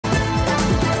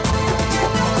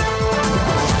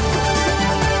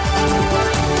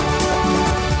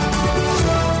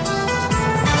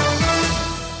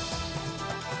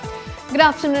Good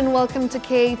afternoon, welcome to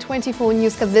K24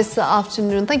 News this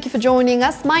afternoon. Thank you for joining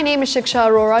us. My name is Shiksha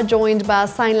Arora, joined by a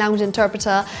sign language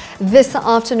interpreter this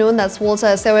afternoon. That's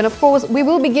Walter. So, and of course, we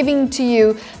will be giving to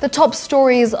you the top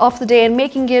stories of the day and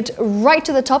making it right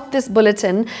to the top this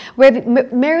bulletin, where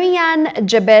Marianne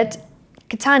Jebet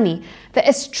Kitani, the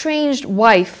estranged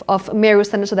wife of Meru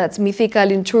Senator, that's Mithika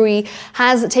Linturi,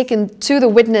 has taken to the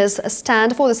witness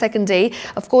stand for the second day.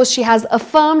 Of course, she has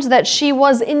affirmed that she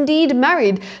was indeed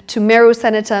married to Meru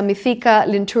Senator Mithika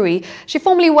Linturi. She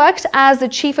formerly worked as the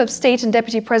Chief of State and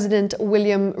Deputy President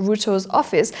William Ruto's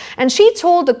office, and she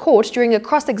told the court during a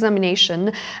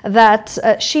cross-examination that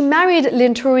she married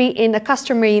Linturi in a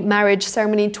customary marriage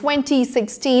ceremony in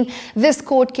 2016. This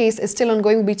court case is still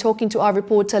ongoing. We'll be talking to our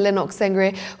reporter Lennox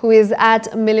Sengre, who is at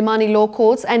Milimani Law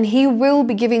Courts, and he will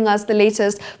be giving us the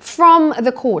latest from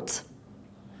the court.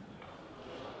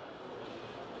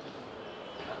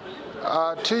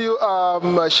 To you,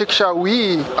 Shiksha,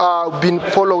 we have been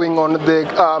following on the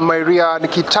Marianne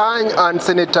Kitany and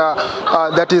Senator,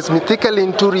 that is Mithika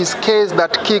Linturi's case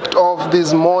that kicked off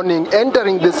this morning,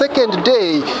 entering the second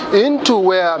day into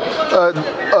where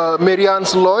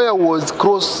Marianne's lawyer was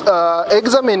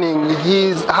cross-examining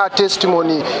her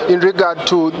testimony in regard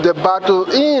to the battle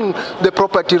in the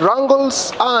property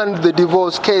wrangles and the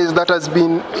divorce case that has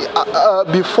been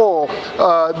before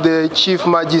the Chief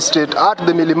Magistrate at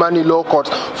the Milimani Law Court.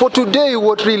 For today,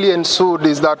 what really ensued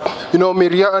is that,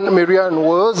 Marianne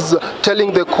was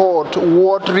telling the court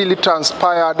what really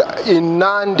transpired in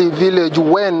Nandi village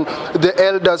when the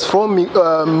elders from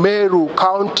Meru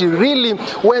County really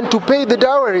went to pay the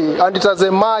dowry, and it has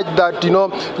emerged that,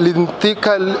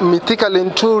 Mithika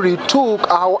Linturi took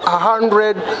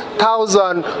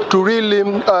 100,000 to really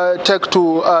take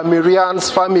to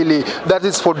Marianne's family. That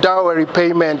is for dowry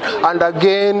payment. And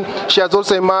again,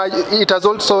 it has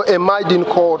also emerged in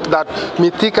court that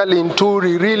Mithika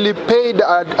Linturi really paid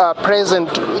a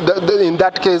present, in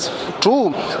that case,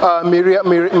 to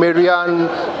Marianne's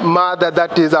mother,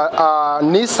 that is a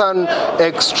Nissan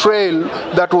X-Trail,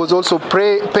 that was also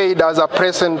paid as a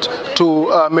present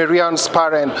to Marianne's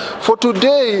parent. For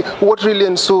today, what really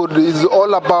ensued is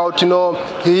all about,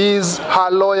 her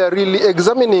lawyer really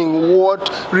examining what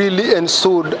really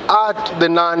ensued at the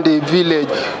Nandi village.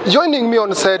 Joining me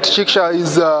on set, Shiksha,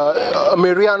 is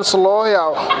Marianne's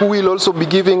lawyer, who will also be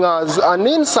giving us an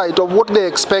insight of what they're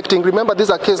expecting. Remember, this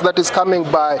is a case that is coming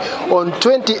by on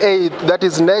 28th, that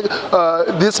is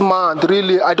this month.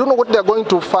 Really, I don't know what they're going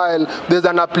to file. There's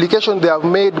an application they have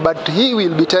made, but he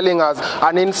will be telling us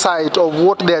an insight of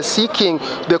what they're seeking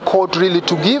the court really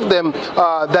to give them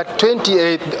that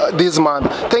 28th this month.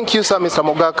 Thank you, sir, Mr.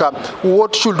 Mogaka.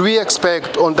 What should we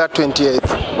expect on that 28th?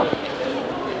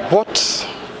 What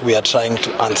we are trying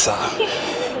to answer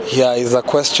here is a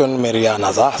question Marianne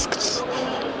has asked,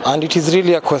 and it is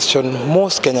really a question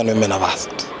most Kenyan women have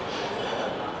asked.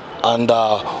 And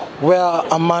where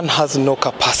a man has no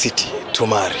capacity to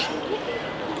marry,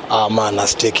 a man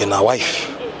has taken a wife.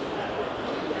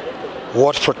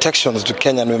 What protections do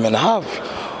Kenyan women have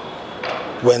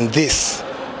when this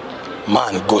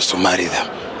man goes to marry them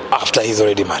after he's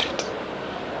already married?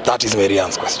 That is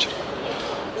Marianne's question.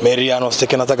 Marianne was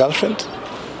taken as a girlfriend,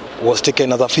 was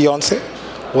taken as a fiancé,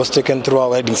 was taken through a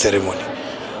wedding ceremony,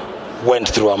 went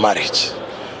through a marriage,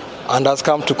 and has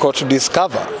come to court to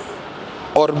discover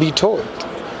or be told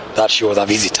that she was a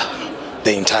visitor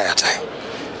the entire time.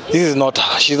 This is not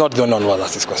her. She's not the only one who has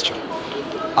asked this question.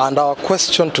 And our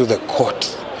question to the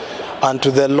court and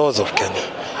to the laws of Kenya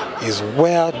is,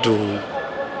 where do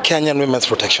Kenyan women's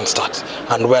protection start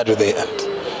and where do they end?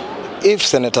 If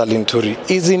Senator Linturi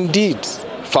is indeed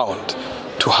found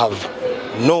to have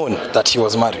known that he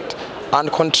was married and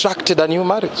contracted a new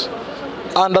marriage,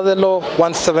 under the law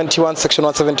 171, section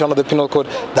 171 of the Penal Code,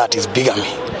 that is bigamy,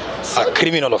 a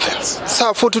criminal offense.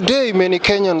 Sir, for today, many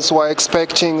Kenyans were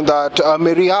expecting that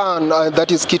Marianne,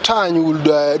 that is Kitany,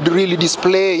 would really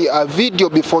display a video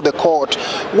before the court.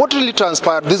 What really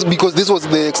transpired? Because this was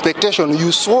the expectation.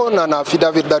 You sworn an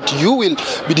affidavit that you will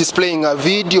be displaying a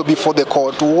video before the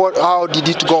court. How did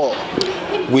it go?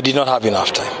 We did not have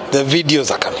enough time. The videos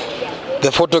are coming.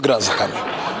 The photographs are coming.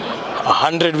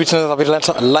 100 witnesses have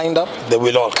been lined up. They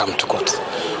will all come to court.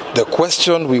 The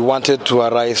question we wanted to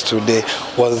arise today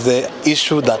was the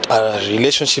issue that a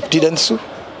relationship did ensue.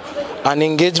 An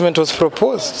engagement was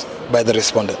proposed by the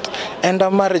respondent, and a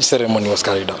marriage ceremony was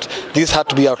carried out. This had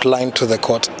to be outlined to the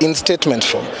court in statement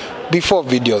form before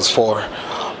videos for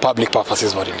public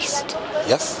purposes were released.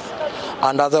 Yes?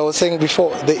 And as I was saying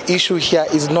before, the issue here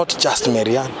is not just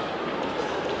Marianne.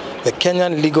 The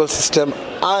Kenyan legal system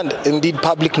and indeed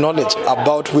public knowledge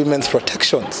about women's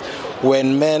protections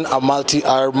when men are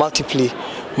multiply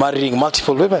marrying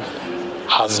multiple women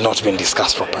has not been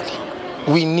discussed properly.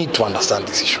 We need to understand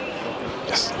this issue.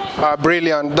 Yes.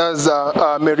 Brilliant. That's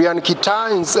Marianne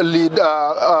Kitany's lead,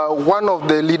 one of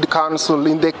the lead counsel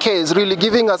in the case, really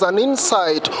giving us an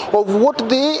insight of what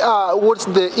what's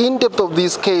the in-depth of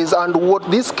this case and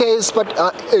what this case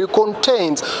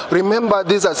contains. Remember,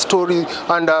 this is a story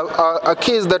and a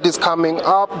case that is coming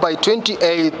up by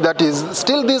 28th, that is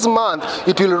still this month.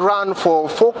 It will run for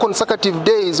 4 consecutive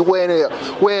days where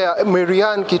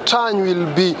Marianne Kitany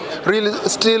will be really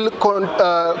still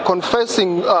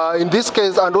confessing in this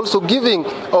case, and also giving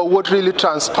what really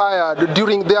transpired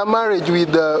during their marriage with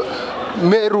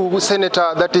Meru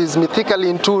Senator, that is Mithika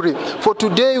Linturi. For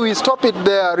today, we stop it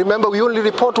there. Remember, we only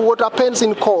report what happens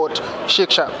in court.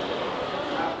 Shiksha.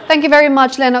 Thank you very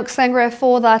much, Lennox Sengre,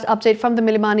 for that update from the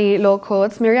Milimani Law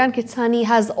Courts. Marianne Kitany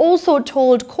has also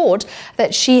told court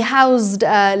that she housed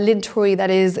Linturi, that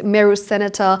is Meru's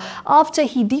senator, after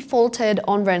he defaulted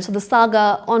on rent. So the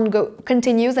saga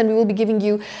continues, and we will be giving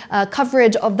you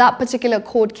coverage of that particular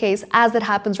court case as it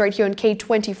happens right here on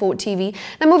K24 TV.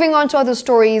 Now, moving on to other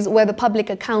stories where the Public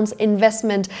Accounts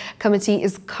Investment Committee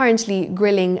is currently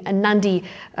grilling Nandi,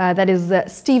 that is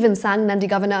Stephen Sang, Nandi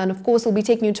Governor, and of course we'll be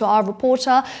taking you to our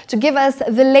reporter to give us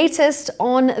the latest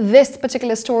on this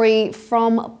particular story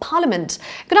from Parliament.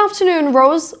 Good afternoon,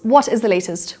 Rose. What is the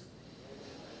latest?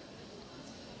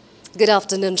 Good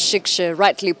afternoon, Shiksha.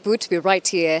 Rightly put, we're right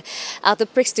here at the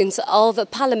precincts of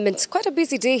Parliament. Quite a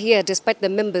busy day here, despite the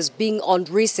members being on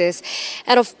recess.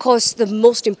 And of course, the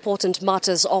most important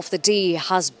matters of the day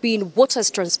has been what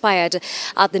has transpired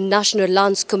at the National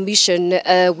Lands Commission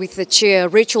with the chair,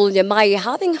 Rachel Nyamai,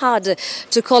 having had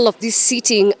to call off this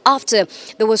sitting after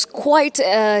there was quite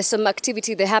some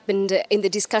activity that happened in the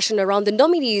discussion around the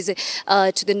nominees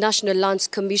to the National Lands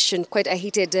Commission. Quite a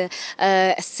heated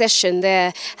session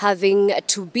there, having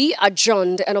to be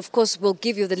adjourned, and of course we'll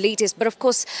give you the latest. But of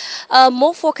course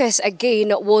more focus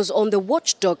again was on the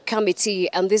Watchdog Committee,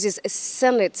 and this is a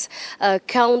Senate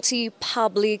County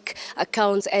Public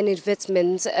Accounts and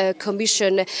Investments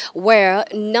Commission, where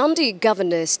Nandi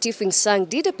Governor Stephen Sang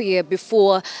did appear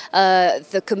before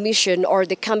the commission or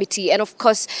the committee. And of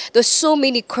course there's so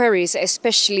many queries,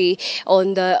 especially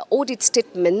on the audit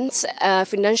statements,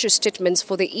 financial statements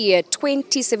for the year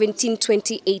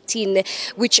 2017-2018,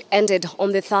 which ended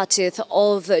on the 30th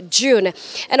of June.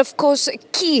 And of course,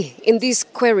 key in these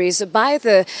queries by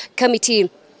the committee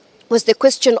was the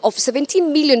question of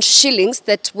 17 million shillings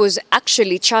that was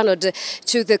actually channeled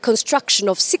to the construction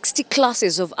of 60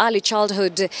 classes of early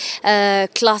childhood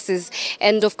classes.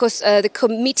 And of course, the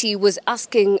committee was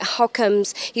asking how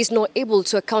comes he's not able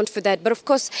to account for that. But of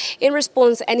course, in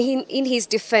response and in his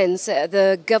defense,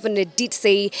 the governor did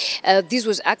say this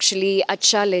was actually a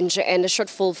challenge and a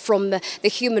shortfall from the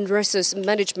human resource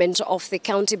management of the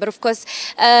county. But of course,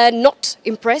 not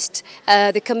impressed.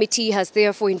 The committee has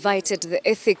therefore invited the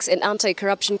Ethics and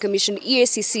Anti-Corruption Commission,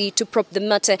 EACC, to probe the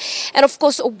matter. And of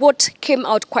course, what came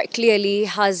out quite clearly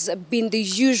has been the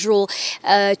usual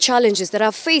challenges that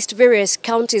have faced various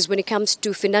counties when it comes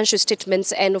to financial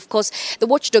statements. And of course, the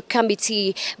Watchdog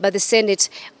Committee by the Senate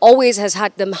always has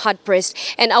had them hard-pressed.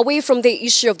 And away from the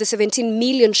issue of the 17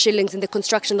 million shillings in the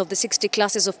construction of the 60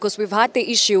 classes, of course, we've had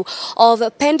the issue of a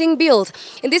pending bill.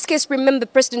 In this case, remember,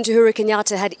 President Uhuru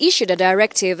Kenyatta had issued a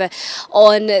directive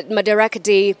on Madaraka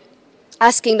Day,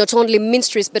 asking not only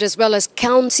ministries but as well as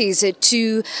counties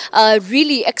to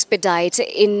really expedite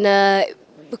in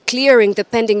clearing the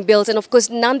pending bills. And of course,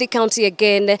 Nandi County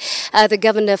again, the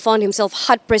governor found himself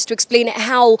hard-pressed to explain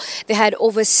how they had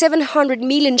over 700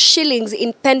 million shillings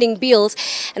in pending bills,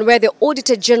 and where the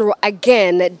Auditor General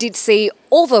again did say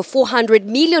over 400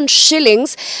 million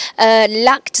shillings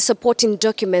lacked supporting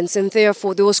documents, and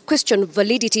therefore there was questioned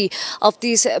validity of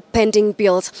these pending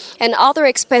bills. And other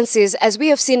expenses, as we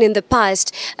have seen in the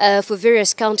past for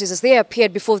various counties as they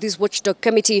appeared before this Watchdog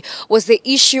Committee, was the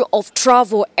issue of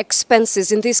travel expenses.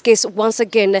 In this case, once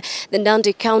again, the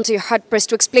Nandi County hard-pressed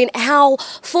to explain how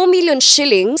 4 million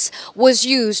shillings was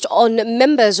used on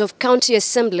members of county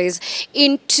assemblies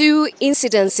in 2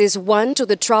 incidences, one to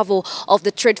the travel of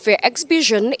the trade fair exhibition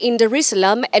in Dar es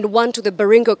Salaam and one to the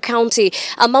Baringo County,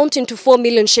 amounting to 4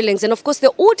 million shillings. And of course,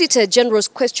 the Auditor General's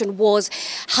question was,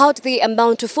 how do they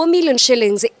amount to 4 million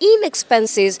shillings in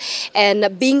expenses,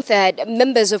 and being that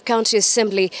members of county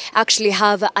assembly actually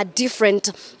have a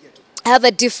different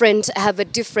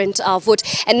vote.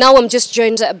 And now I'm just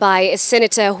joined by a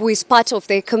senator who is part of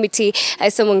the committee,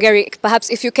 Samongeri. Perhaps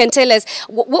if you can tell us,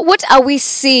 what are we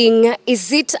seeing?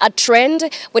 Is it a trend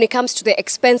when it comes to the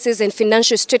expenses and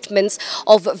financial statements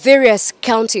of various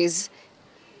counties?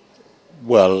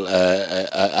 Well,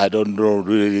 I don't know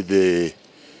really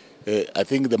I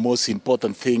think the most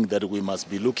important thing that we must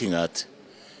be looking at,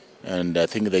 and I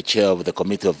think the chair of the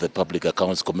Committee of the Public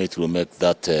Accounts Committee will make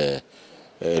that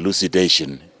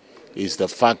elucidation, is the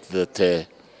fact that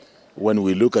when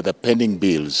we look at the pending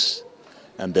bills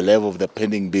and the level of the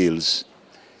pending bills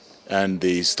and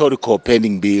the historical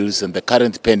pending bills and the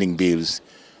current pending bills,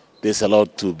 there's a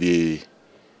lot to be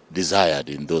desired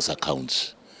in those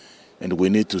accounts. And we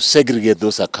need to segregate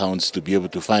those accounts to be able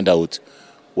to find out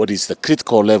what is the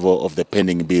critical level of the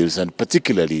pending bills, and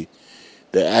particularly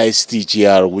the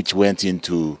ISTGR, which went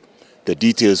into the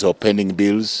details of pending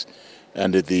bills,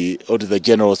 and the Auditor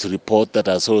General's report that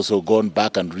has also gone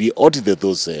back and re-audited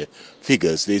those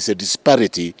figures. There is a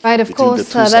disparity. Right, of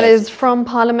course, that is from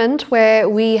Parliament, where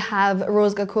we have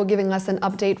Rose Gakur giving us an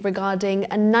update regarding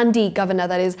a Nandi governor,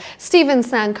 that is Stephen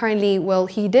Sang. Currently, well,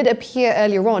 he did appear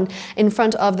earlier on in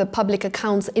front of the Public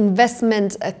Accounts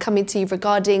Investment Committee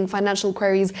regarding financial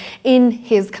queries in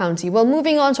his county. Well,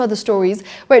 moving on to other stories,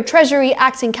 where Treasury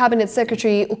Acting Cabinet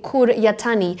Secretary Ukur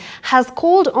Yatani has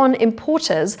called on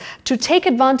importers to take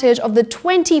advantage of the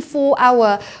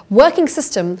 24-hour working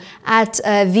system at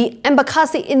the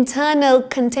Embakasi Internal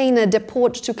Container Depot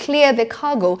to clear their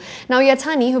cargo. Now,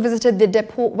 Yatani, who visited the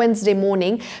depot Wednesday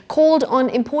morning, called on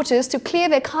importers to clear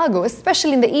their cargo,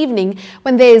 especially in the evening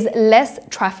when there is less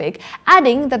traffic,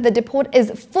 adding that the depot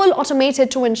is full automated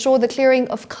to ensure the clearing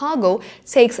of cargo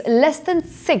takes less than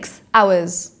 6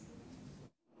 hours.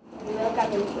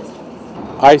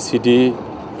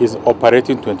 ICD is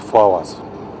operating 24 hours.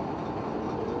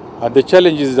 And the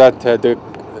challenge is that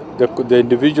the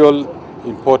individual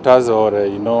importers or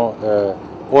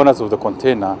owners of the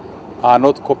container are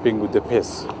not coping with the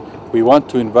pace. We want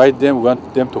to invite them, we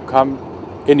want them to come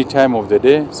any time of the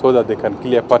day so that they can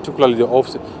clear, particularly the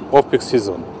off-peak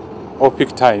season,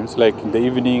 off-peak times, like in the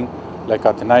evening, like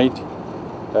at night,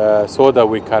 so that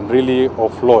we can really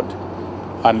offload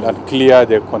and clear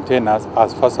the containers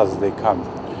as fast as they come.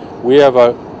 We have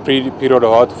a period of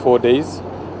about 4 days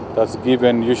that's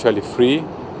given usually free.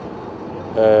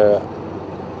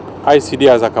 ICD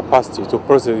has a capacity to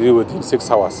process it within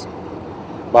 6 hours.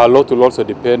 But a lot will also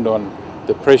depend on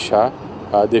the pressure,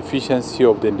 the efficiency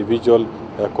of the individual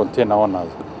container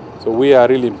owners. So we are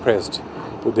really impressed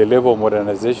with the level of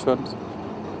modernization,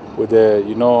 with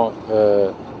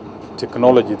the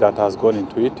technology that has gone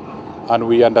into it. And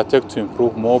we undertake to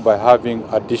improve more by having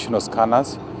additional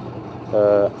scanners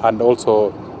and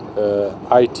also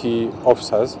IT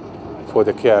officers for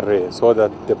the KRA, so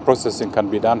that the processing can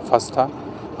be done faster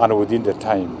and within the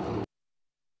time.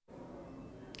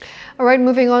 All right,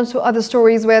 moving on to other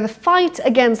stories, where the fight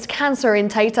against cancer in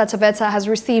Taita Taveta has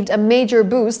received a major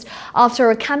boost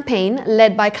after a campaign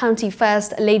led by County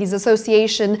First Ladies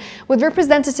Association with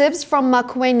representatives from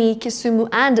Makueni, Kisumu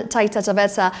and Taita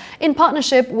Taveta in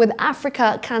partnership with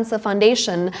Africa Cancer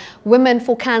Foundation. Women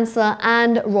for Cancer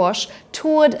and Roche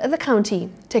toured the county.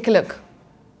 Take a look.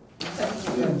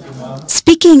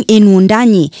 Speaking in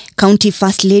Wundanyi, County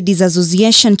First Ladies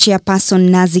Association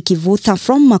chairperson Nazi Kivutha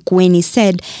from Makueni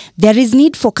said there is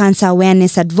need for cancer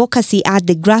awareness advocacy at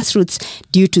the grassroots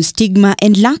due to stigma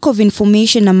and lack of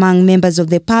information among members of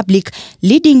the public,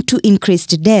 leading to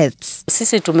increased deaths.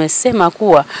 Sisi tumesema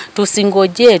kuwa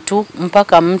tusingoje tu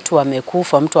mpaka mtu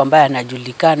amekufa, mtu ambaye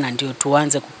anajulikana ndio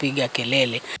tuanze kupiga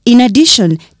kelele. In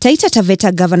addition, Taita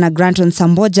Taveta Governor Granton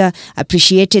Samboja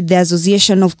appreciated the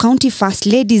Association of County First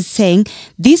Ladies, saying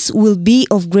this will be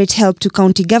of great help to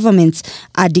county governments,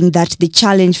 adding that the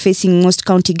challenge facing most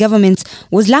county governments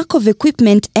was lack of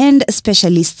equipment and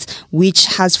specialists, which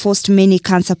has forced many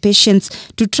cancer patients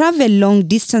to travel long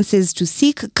distances to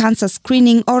seek cancer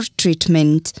screening or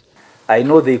treatment. I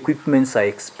know the equipments are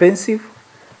expensive,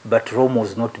 but Rome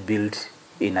was not built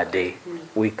in a day.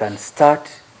 We can start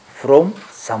from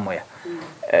somewhere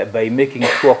by making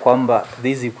sure kwamba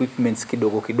these equipments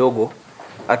kidogo kidogo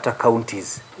hata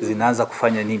counties zinaanza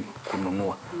kufanya nini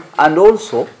kununua. And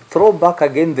also throw back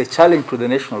again the challenge to the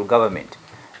national government,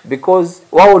 because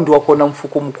wao ndio wako na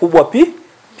mfuko mkubwa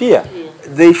pia.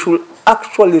 They should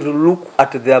actually look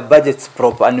at their budgets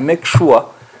proper and make sure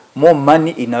more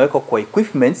money inawekwa kwa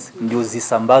equipments ndio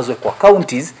zisambazwe kwa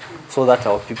counties so that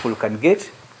our people can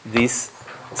get this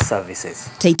services.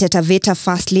 Taita Taveta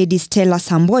First Lady Stella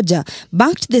Samboja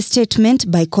backed the statement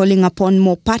by calling upon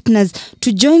more partners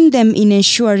to join them in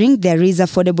ensuring there is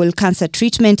affordable cancer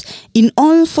treatment in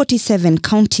all 47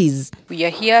 counties. We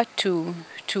are here to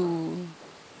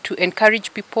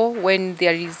encourage people when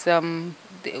there is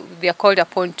they are called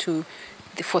upon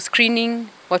for screening,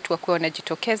 watu wakuwa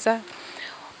wanajitokeza,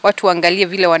 watu waangalie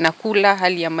vile wanakula,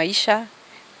 hali ya maisha.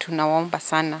 Tunawaomba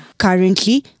sana.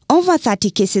 Currently, Over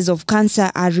 30 cases of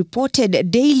cancer are reported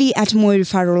daily at Moi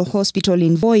Referral Hospital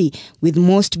in Voi, with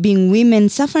most being women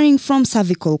suffering from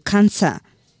cervical cancer.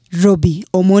 Robbie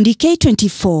Omondi,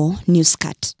 K24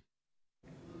 Newscut.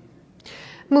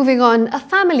 Moving on, a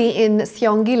family in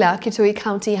Siongila, Kitui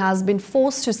County, has been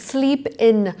forced to sleep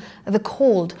in the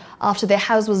cold after their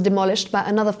house was demolished by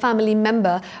another family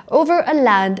member over a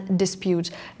land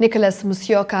dispute. Nicholas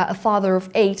Musyoka, a father of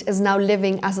 8, is now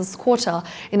living as a squatter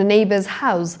in a neighbor's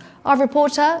house. Our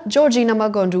reporter, Georgina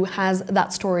Magondu, has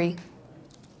that story.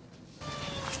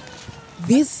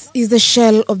 This is the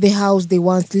shell of the house they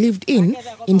once lived in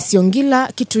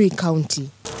Siongila, Kitui County.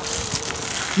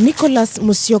 Nicholas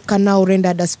Musyoka now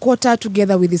rendered a squatter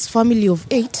together with his family of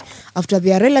 8 after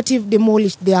their relative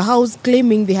demolished their house,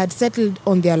 claiming they had settled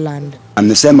on their land.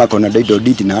 Amesema kuna title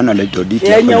deed na ana title deed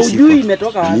hapa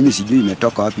sipo. Mimi sijui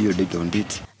imetoka wapi hiyo title deed.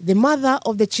 The mother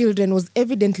of the children was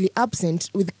evidently absent,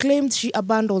 with claims she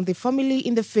abandoned the family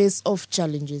in the face of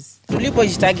challenges.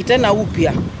 Tulipojitaki tena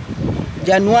upya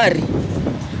Januari,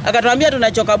 akatuambia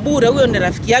tunachoka bure, huyo ni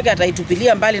rafiki yake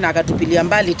ataitupilia mbali, na akatupilia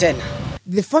mbali tena.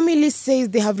 The family says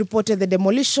they have reported the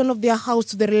demolition of their house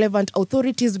to the relevant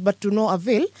authorities, but to no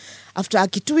avail, after a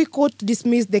Kitui court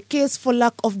dismissed the case for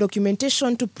lack of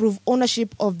documentation to prove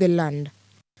ownership of the land.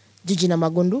 Georgina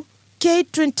Magondu,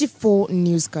 K24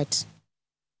 Newscut.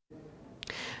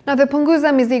 Now, the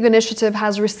Punguza Mizigo initiative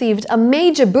has received a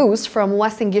major boost from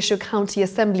Uasin Gishu County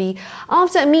Assembly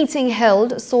after a meeting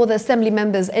held saw the Assembly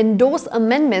members endorse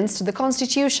amendments to the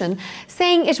Constitution,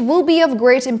 saying it will be of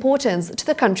great importance to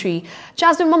the country.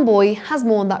 Jasmine Mamboy has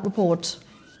more on that report.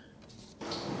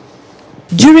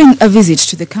 During a visit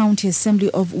to the County Assembly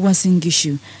of Uasin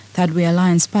Gishu, Third Way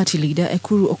Alliance Party leader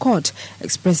Ekuru Okot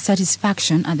expressed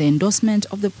satisfaction at the endorsement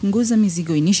of the Punguza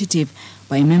Mizigo initiative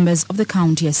by members of the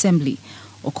County Assembly.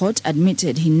 Okot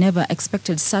admitted he never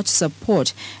expected such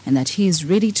support and that he is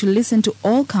ready to listen to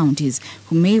all counties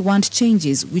who may want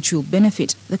changes which will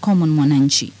benefit the common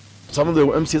mwananchi. Some of the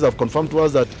MCs have confirmed to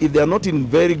us that if they are not in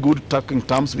very good talking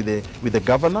terms with the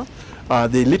governor,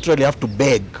 they literally have to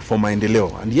beg for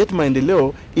maendeleo. And yet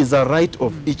maendeleo is a right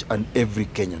of each and every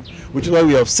Kenyan, which is why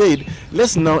we have said,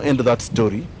 let's now end that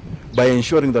story by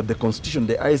ensuring that the Constitution,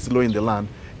 the highest law in the land,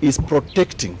 is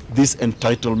protecting these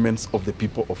entitlements of the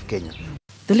people of Kenya.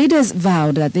 The leaders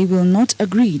vowed that they will not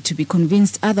agree to be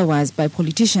convinced otherwise by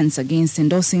politicians against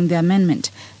endorsing the amendment,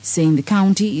 saying the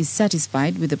county is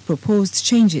satisfied with the proposed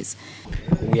changes.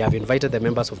 We have invited the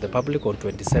members of the public on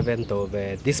 27th of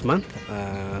this month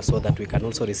so that we can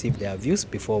also receive their views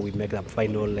before we make a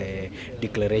final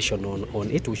declaration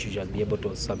on it, which we shall be able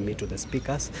to submit to the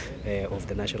speakers of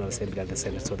the National Assembly and the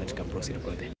Senate so that we can proceed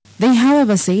further. They,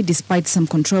 however, say despite some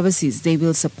controversies, they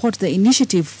will support the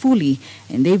initiative fully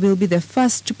and they will be the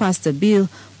first to pass the bill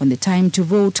when the time to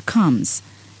vote comes.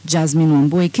 Jasmine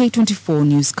Wambui, K24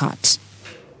 Newscut.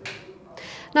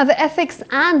 Now, the Ethics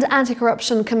and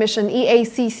Anti-Corruption Commission,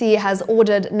 EACC, has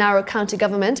ordered Narok County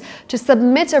Government to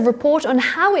submit a report on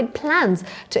how it plans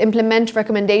to implement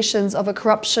recommendations of a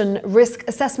corruption risk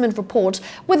assessment report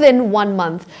within 1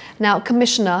 month. Now,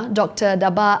 Commissioner Dr.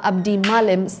 Daba Abdi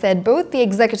Malim said both the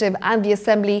Executive and the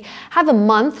Assembly have a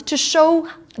month to show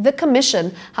the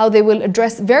Commission how they will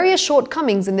address various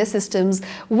shortcomings in their systems,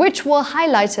 which were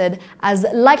highlighted as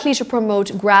likely to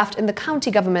promote graft in the county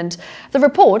government. The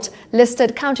report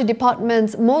listed county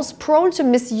departments most prone to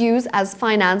misuse as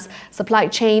finance, supply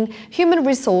chain, human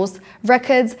resource,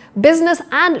 records, business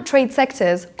and trade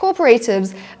sectors,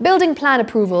 cooperatives, building plan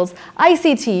approvals,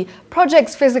 ICT,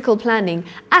 projects physical planning,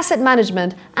 asset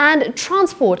management and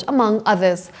transport, among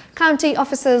others. County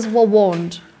officers were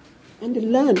warned. And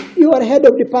learn. You are head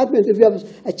of department. If you have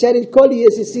a challenge, call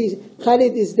EACC.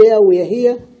 Khalid is there. We are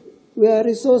here. We are a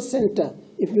resource center.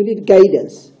 If you need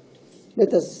guidance,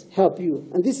 let us help you.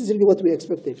 And this is really what we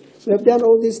expected. We have done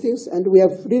all these things, and we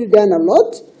have really done a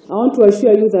lot. I want to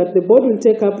assure you that the board will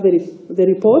take up the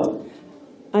report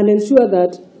and ensure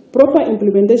that proper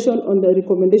implementation on the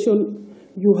recommendation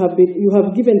you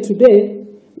have given today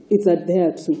is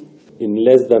adhered to. In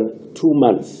less than 2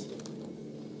 months,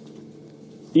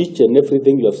 each and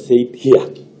everything you have said here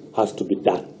has to be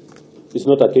done. It's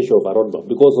not a case of a roadmap,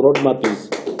 because roadmap is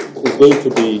going to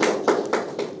be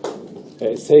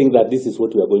saying that this is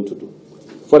what we are going to do.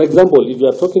 For example, if you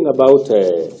are talking about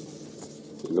a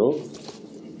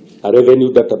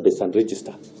revenue database and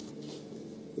register,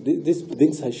 these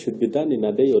things should be done in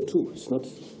a day or two. It's not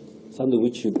something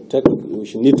which we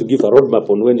should need to give a roadmap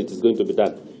on when it is going to be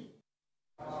done.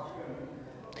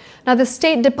 Now, the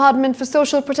State Department for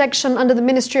Social Protection under the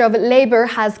Ministry of Labour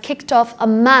has kicked off a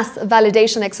mass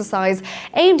validation exercise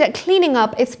aimed at cleaning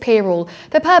up its payroll.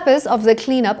 The purpose of the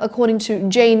cleanup, according to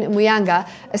Jane Muyanga,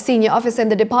 a senior officer in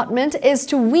the department, is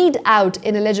to weed out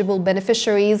ineligible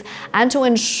beneficiaries and to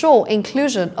ensure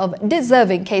inclusion of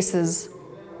deserving cases.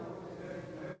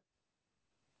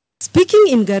 Speaking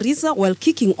in Garissa while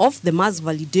kicking off the mass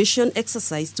validation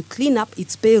exercise to clean up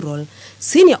its payroll,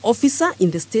 senior officer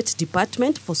in the State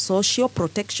Department for Social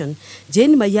Protection,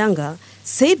 Jane Muyanga,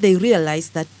 said they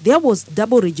realized that there was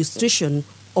double registration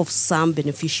of some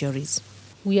beneficiaries.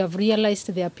 We have realized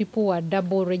there are people who are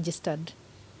double registered,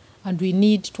 and we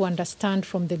need to understand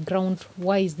from the ground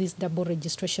why is this double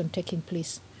registration taking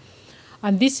place.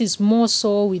 And this is more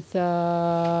so with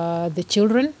the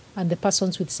children and the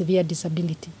persons with severe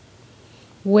disability,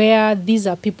 where these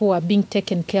are people who are being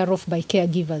taken care of by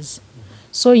caregivers.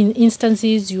 So in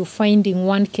instances, you're finding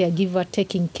one caregiver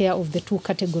taking care of the two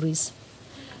categories.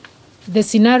 The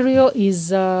scenario is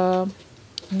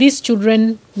these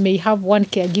children may have one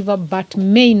caregiver but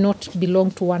may not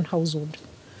belong to one household.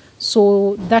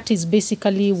 So that is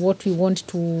basically what we want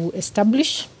to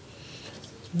establish.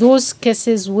 Those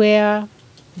cases where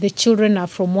the children are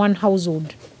from one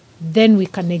household, then we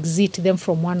can exit them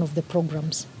from one of the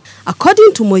programs.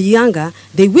 According to Muyanga,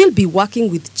 they will be working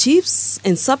with chiefs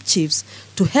and sub-chiefs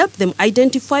to help them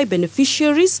identify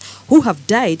beneficiaries who have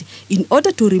died in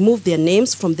order to remove their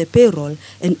names from the payroll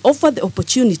and offer the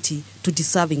opportunity to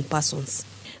deserving persons.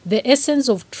 The essence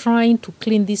of trying to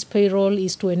clean this payroll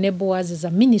is to enable us as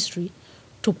a ministry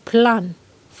to plan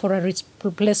for a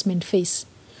replacement phase,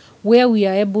 where we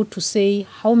are able to say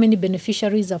how many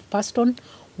beneficiaries have passed on,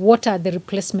 what are the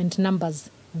replacement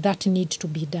numbers that need to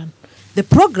be done. The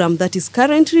program that is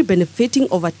currently benefiting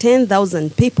over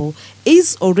 10,000 people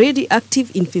is already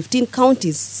active in 15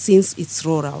 counties since its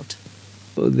rollout.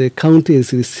 The county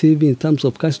is receiving in terms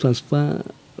of cash transfer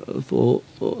to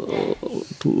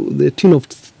the tune of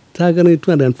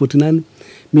 249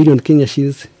 million Kenya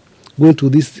shillings going to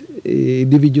these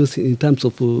individuals in terms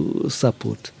of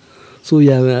support. So we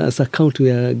are, as a county,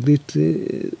 we are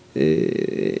greatly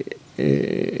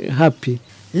happy.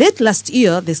 Late last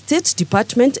year, the State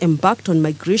Department embarked on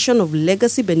migration of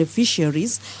legacy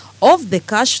beneficiaries of the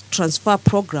Cash Transfer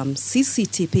Program,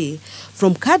 CCTP,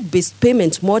 from card-based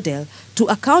payment model to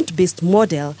account-based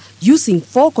model using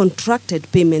 4 contracted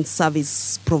payment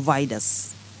service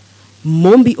providers.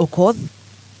 Mombi Okoth,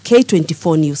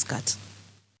 K24 Newscat.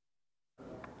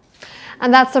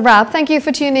 And that's a wrap. Thank you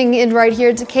for tuning in right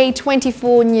here to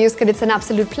K24 Newscat. It's an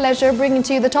absolute pleasure bringing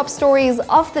to you the top stories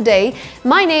of the day.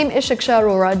 My name is Shiksha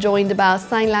Arora, joined by our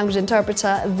sign language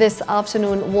interpreter this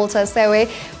afternoon, Walter Sewe.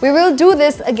 We will do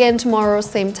this again tomorrow,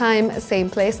 same time, same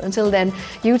place. Until then,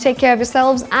 you take care of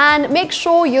yourselves and make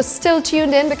sure you're still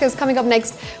tuned in, because coming up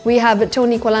next, we have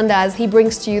Tony Kwalanda as he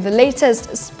brings to you the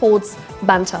latest sports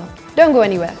banter. Don't go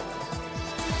anywhere.